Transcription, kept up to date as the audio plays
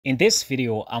In this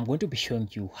video, I'm going to be showing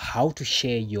you how to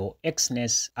share your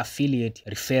Exness affiliate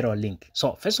referral link.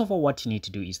 So first of all, what you need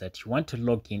to do is that you want to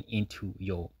log in into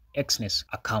your Exness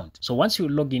account. So once you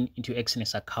log in into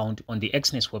Exness account on the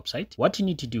Exness website, what you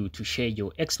need to do to share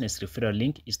your Exness referral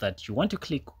link is that you want to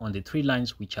click on the three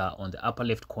lines which are on the upper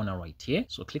left corner right here.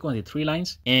 So click on the three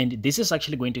lines, and this is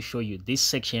actually going to show you this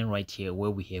section right here where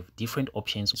we have different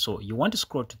options. So you want to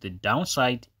scroll to the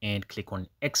downside and click on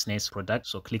Exness product.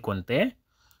 So click on there.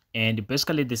 And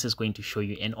basically, this is going to show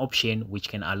you an option which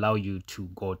can allow you to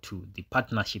go to the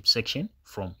partnership section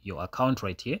from your account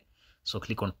right here. So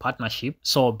click on partnership.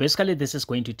 So basically, this is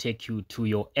going to take you to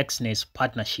your Exness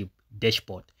partnership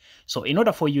dashboard. So in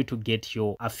order for you to get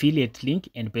your affiliate link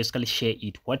and basically share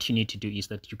it, what you need to do is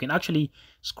that you can actually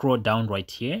scroll down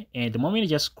right here. And the moment you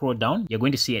just scroll down, you're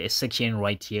going to see a section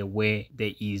right here where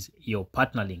there is your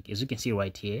partner link. As you can see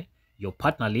right here, your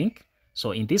partner link.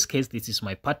 So in this case, this is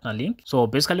my partner link. So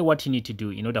basically what you need to do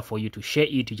in order for you to share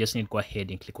it, you just need to go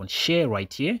ahead and click on share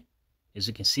right here. As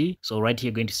you can see, so right here,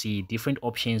 you're going to see different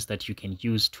options that you can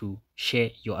use to share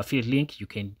your affiliate link. You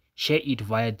can share it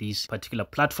via these particular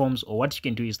platforms, or what you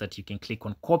can do is that you can click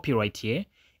on copy right here,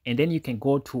 and then you can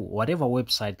go to whatever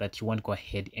website that you want to go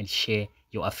ahead and share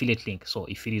your affiliate link. So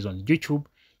if it is on YouTube,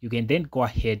 you can then go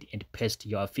ahead and paste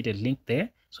your affiliate link there.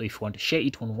 So if you want to share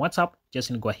it on WhatsApp,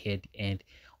 just go ahead and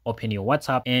open your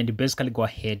WhatsApp and basically go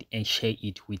ahead and share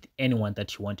it with anyone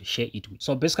that you want to share it with.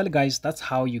 So basically, guys, that's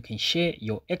how you can share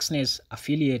your Exness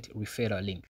affiliate referral link.